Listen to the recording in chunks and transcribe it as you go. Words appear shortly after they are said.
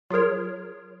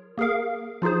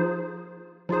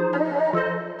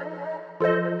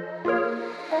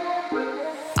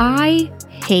I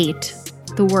hate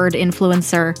the word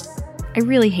influencer. I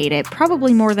really hate it,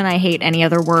 probably more than I hate any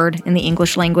other word in the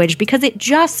English language, because it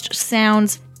just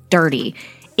sounds dirty.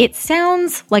 It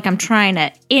sounds like I'm trying to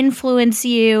influence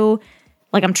you,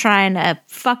 like I'm trying to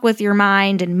fuck with your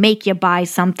mind and make you buy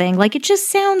something. Like, it just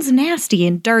sounds nasty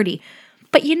and dirty.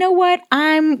 But you know what?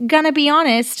 I'm gonna be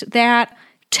honest that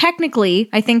technically,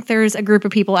 I think there's a group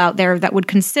of people out there that would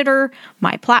consider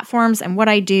my platforms and what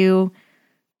I do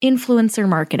influencer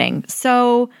marketing.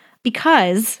 So,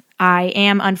 because I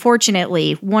am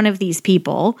unfortunately one of these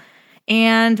people,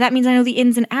 and that means I know the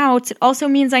ins and outs, it also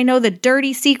means I know the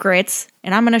dirty secrets,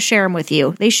 and I'm going to share them with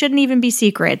you. They shouldn't even be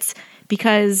secrets,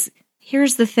 because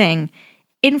here's the thing.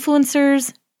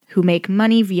 Influencers who make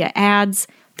money via ads,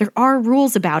 there are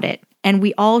rules about it, and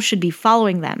we all should be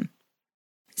following them.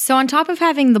 So on top of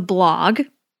having the blog,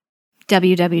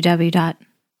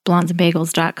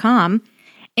 www.blondesandbagels.com,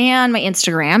 and my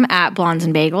Instagram at Blondes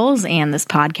and Bagels, and this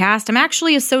podcast, I'm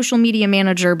actually a social media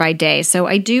manager by day. So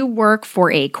I do work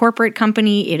for a corporate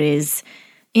company. It is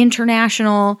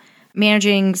international,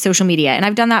 managing social media. And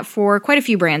I've done that for quite a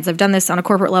few brands. I've done this on a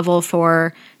corporate level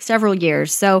for several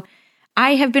years. So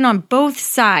I have been on both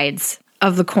sides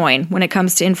of the coin when it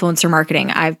comes to influencer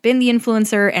marketing. I've been the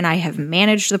influencer and I have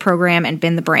managed the program and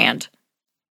been the brand.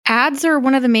 Ads are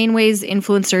one of the main ways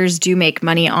influencers do make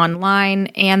money online,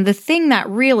 and the thing that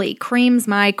really creams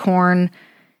my corn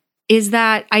is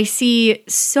that I see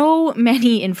so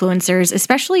many influencers,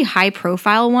 especially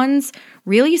high-profile ones,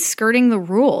 really skirting the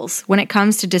rules when it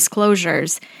comes to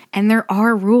disclosures. And there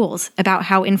are rules about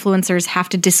how influencers have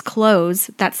to disclose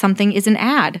that something is an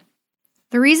ad.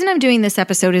 The reason I'm doing this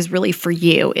episode is really for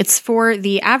you. It's for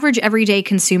the average everyday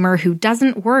consumer who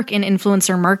doesn't work in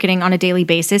influencer marketing on a daily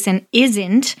basis and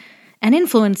isn't an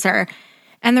influencer.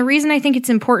 And the reason I think it's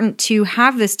important to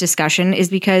have this discussion is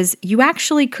because you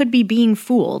actually could be being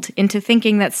fooled into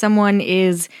thinking that someone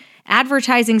is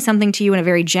advertising something to you in a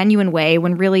very genuine way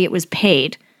when really it was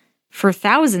paid for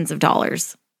thousands of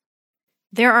dollars.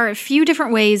 There are a few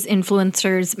different ways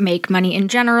influencers make money in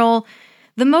general.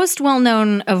 The most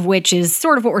well-known of which is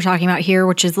sort of what we're talking about here,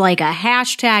 which is like a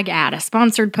hashtag ad, a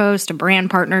sponsored post, a brand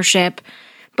partnership.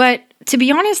 But to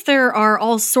be honest, there are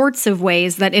all sorts of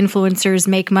ways that influencers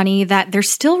make money that they're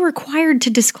still required to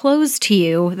disclose to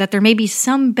you that there may be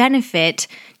some benefit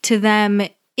to them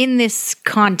in this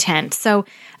content. So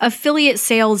affiliate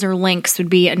sales or links would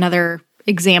be another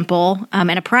example,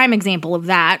 and a prime example of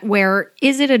that, where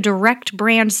is it a direct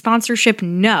brand sponsorship?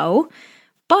 No,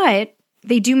 but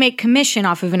they do make commission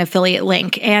off of an affiliate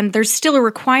link, and there's still a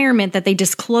requirement that they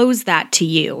disclose that to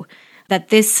you, that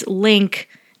this link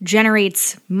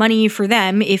generates money for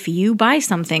them if you buy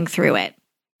something through it.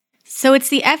 So it's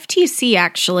the FTC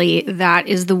actually that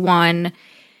is the one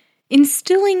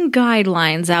instilling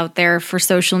guidelines out there for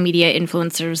social media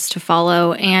influencers to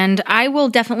follow, and I will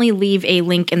definitely leave a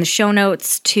link in the show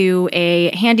notes to a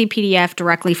handy PDF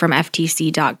directly from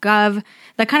ftc.gov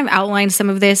that kind of outlines some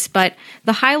of this, but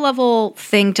the high-level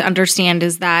thing to understand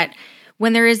is that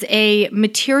when there is a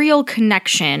material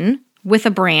connection with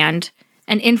a brand,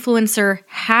 an influencer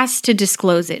has to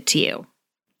disclose it to you.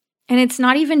 And it's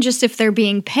not even just if they're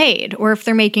being paid or if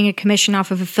they're making a commission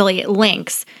off of affiliate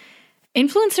links.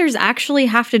 Influencers actually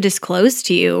have to disclose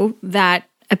to you that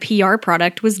a PR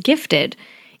product was gifted,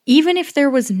 even if there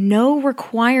was no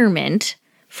requirement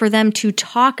for them to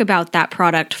talk about that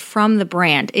product from the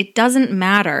brand. It doesn't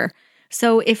matter.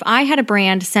 So if I had a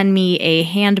brand send me a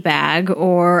handbag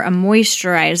or a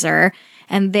moisturizer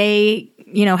and they,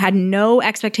 had no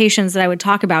expectations that I would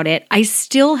talk about it, I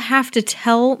still have to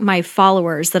tell my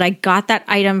followers that I got that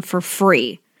item for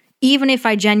free, even if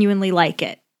I genuinely like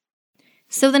it.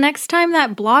 So the next time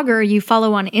that blogger you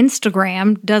follow on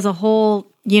Instagram does a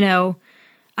whole,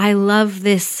 I love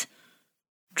this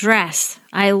dress,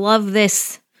 I love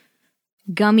this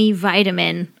gummy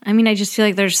vitamin. I just feel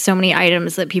like there's so many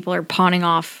items that people are pawning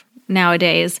off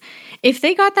nowadays. If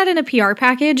they got that in a PR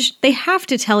package, they have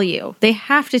to tell you. They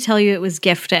have to tell you it was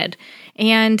gifted.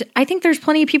 And I think there's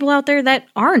plenty of people out there that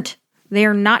aren't. They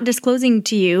are not disclosing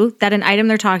to you that an item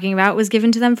they're talking about was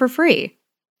given to them for free.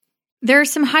 There are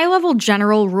some high-level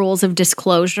general rules of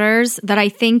disclosures that I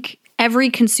think every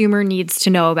consumer needs to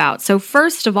know about. So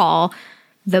first of all,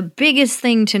 the biggest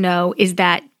thing to know is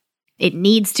that it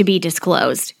needs to be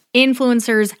disclosed.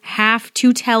 Influencers have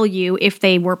to tell you if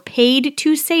they were paid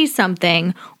to say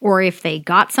something, or if they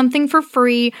got something for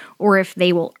free, or if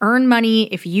they will earn money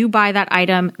if you buy that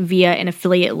item via an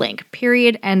affiliate link.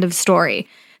 Period. End of story.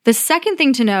 The second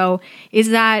thing to know is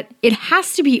that it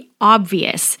has to be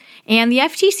obvious, and the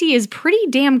FTC is pretty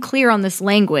damn clear on this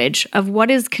language of what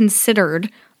is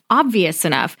considered obvious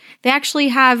enough. They actually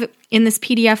have, in this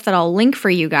PDF that I'll link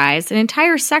for you guys, an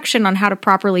entire section on how to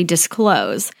properly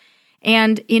disclose.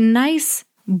 And in nice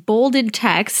bolded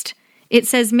text, it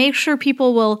says make sure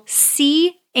people will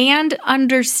see and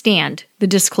understand the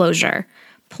disclosure.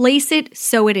 Place it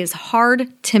so it is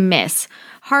hard to miss.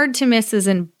 Hard to miss is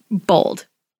in bold.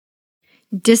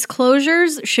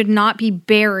 Disclosures should not be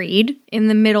buried in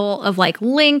the middle of like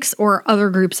links or other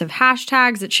groups of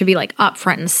hashtags. It should be like up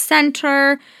front and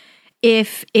center.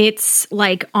 If it's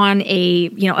like on a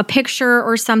picture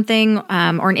or something,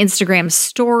 or an Instagram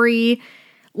story,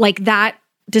 like that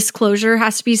disclosure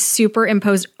has to be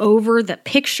superimposed over the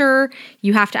picture.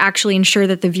 You have to actually ensure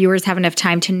that the viewers have enough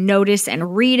time to notice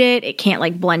and read it. It can't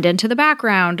like blend into the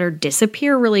background or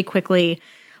disappear really quickly.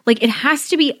 Like, it has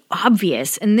to be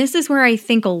obvious. And this is where I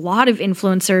think a lot of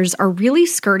influencers are really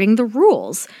skirting the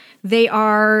rules. They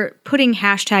are putting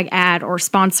hashtag ad or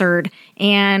sponsored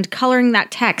and coloring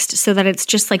that text so that it's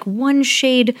just like one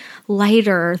shade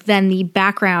lighter than the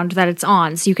background that it's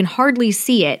on, so you can hardly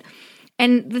see it.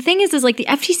 And the thing is like the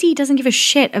FTC doesn't give a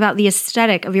shit about the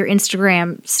aesthetic of your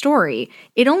Instagram story.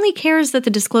 It only cares that the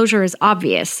disclosure is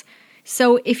obvious.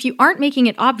 So if you aren't making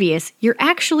it obvious, you're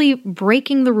actually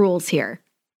breaking the rules here.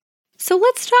 So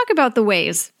let's talk about the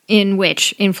ways in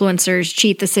which influencers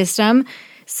cheat the system.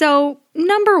 So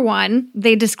number one,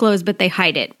 they disclose, but they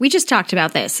hide it. We just talked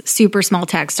about this. Super small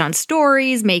text on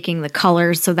stories, making the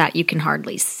colors so that you can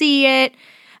hardly see it.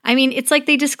 I mean, it's like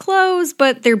they disclose,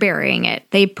 but they're burying it.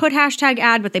 They put hashtag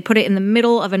ad, but they put it in the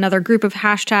middle of another group of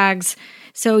hashtags,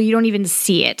 so you don't even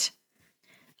see it.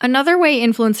 Another way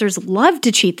influencers love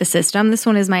to cheat the system, this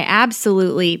one is my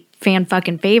absolutely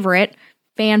fan-fucking-favorite,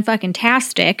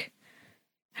 fan-fucking-tastic.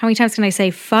 How many times can I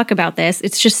say fuck about this?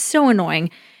 It's just so annoying.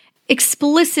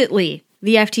 Explicitly,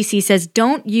 the FTC says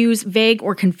don't use vague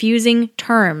or confusing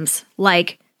terms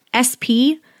like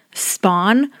SP,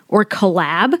 spawn, or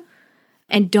collab,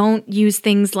 and don't use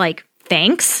things like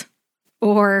thanks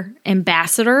or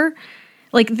ambassador.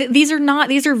 Like these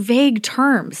are vague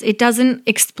terms. It doesn't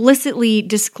explicitly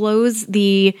disclose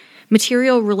the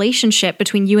material relationship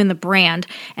between you and the brand.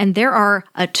 And there are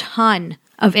a ton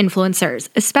of influencers,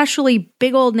 especially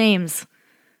big old names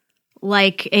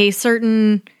like a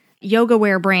certain yoga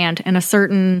wear brand and a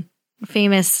certain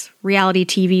famous reality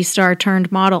TV star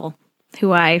turned model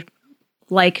who I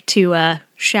like to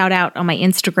shout out on my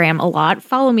Instagram a lot.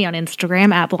 Follow me on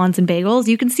Instagram at Blondes and Bagels.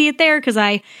 You can see it there because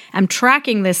I am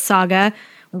tracking this saga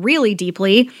really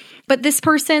deeply. But this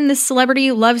person, this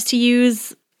celebrity, loves to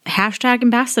use hashtag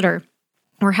ambassador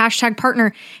or hashtag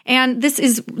partner. And this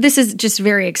is just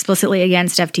very explicitly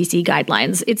against FTC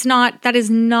guidelines. That is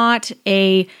not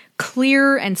a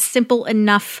clear and simple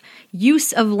enough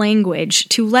use of language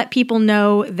to let people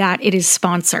know that it is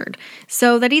sponsored.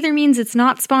 So that either means it's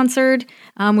not sponsored,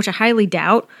 which I highly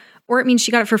doubt, or it means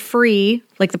she got it for free,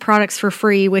 like the product's for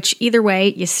free, which either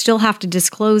way, you still have to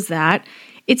disclose that.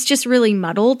 It's just really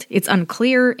muddled, it's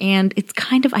unclear, and it's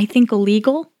kind of, I think,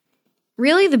 illegal.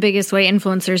 Really, the biggest way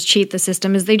influencers cheat the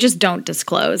system is they just don't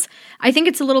disclose. I think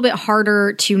it's a little bit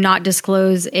harder to not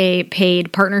disclose a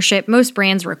paid partnership. Most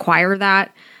brands require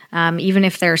that. Even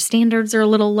if their standards are a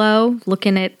little low,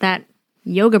 looking at that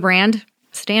yoga brand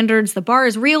standards, the bar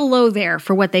is real low there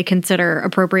for what they consider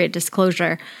appropriate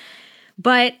disclosure.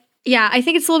 But yeah, I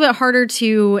think it's a little bit harder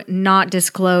to not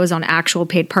disclose on actual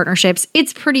paid partnerships.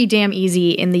 It's pretty damn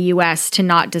easy in the US to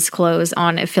not disclose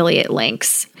on affiliate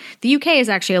links. The UK is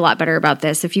actually a lot better about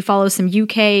this. If you follow some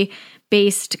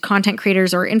UK-based content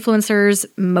creators or influencers,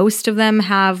 most of them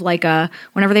have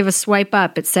whenever they have a swipe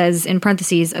up, it says in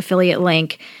parentheses, affiliate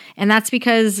link. And that's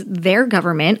because their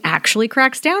government actually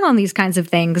cracks down on these kinds of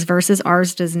things versus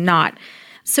ours does not.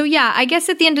 So yeah, I guess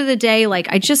at the end of the day,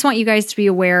 I just want you guys to be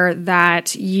aware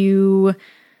that you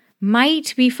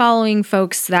might be following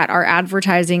folks that are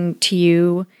advertising to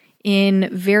you in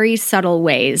very subtle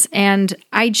ways. And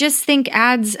I just think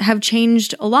ads have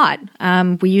changed a lot.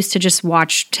 We used to just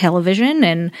watch television,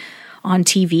 and on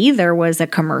TV there was a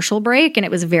commercial break and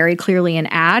it was very clearly an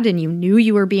ad and you knew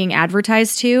you were being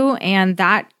advertised to, and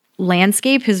that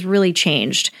landscape has really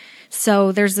changed.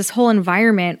 So there's this whole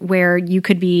environment where you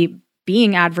could be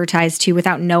being advertised to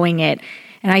without knowing it.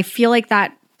 And I feel like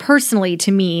that personally,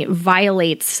 to me,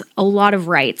 violates a lot of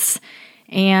rights,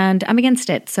 and I'm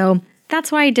against it. So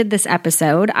that's why I did this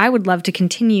episode. I would love to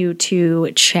continue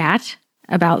to chat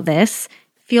about this.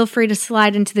 Feel free to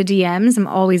slide into the DMs. I'm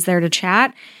always there to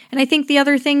chat. And I think the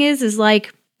other thing is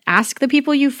ask the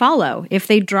people you follow. If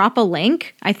they drop a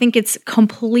link, I think it's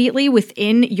completely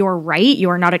within your right. You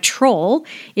are not a troll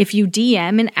if you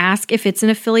DM and ask if it's an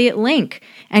affiliate link,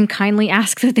 and kindly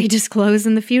ask that they disclose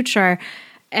in the future.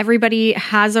 everybody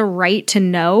has a right to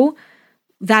know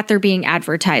that they're being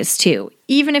advertised to,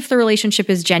 even if the relationship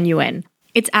is genuine.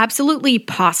 It's absolutely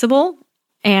possible,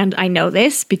 and I know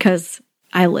this because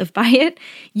I live by it.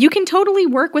 You can totally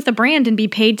work with a brand and be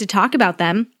paid to talk about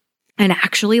them and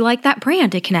actually like that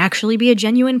brand. It can actually be a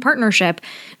genuine partnership,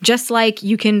 just like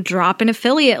you can drop an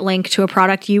affiliate link to a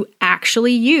product you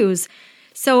actually use.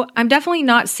 So I'm definitely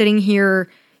not sitting here,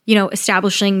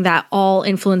 establishing that all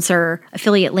influencer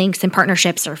affiliate links and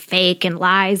partnerships are fake and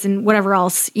lies and whatever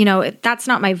else. That's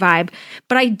not my vibe.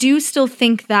 But I do still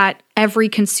think that every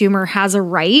consumer has a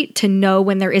right to know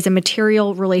when there is a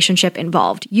material relationship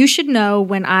involved. You should know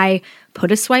when I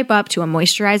put a swipe up to a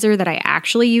moisturizer that I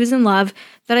actually use and love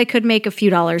that I could make a few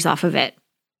dollars off of it.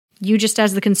 You just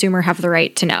as the consumer have the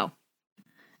right to know.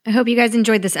 I hope you guys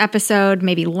enjoyed this episode,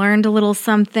 maybe learned a little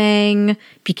something,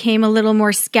 became a little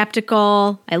more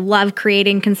skeptical. I love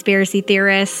creating conspiracy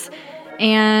theorists.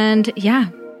 And yeah,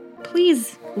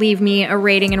 please leave me a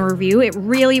rating and review. It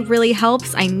really, really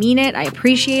helps. I mean it. I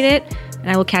appreciate it. And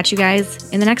I will catch you guys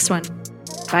in the next one.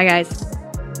 Bye, guys.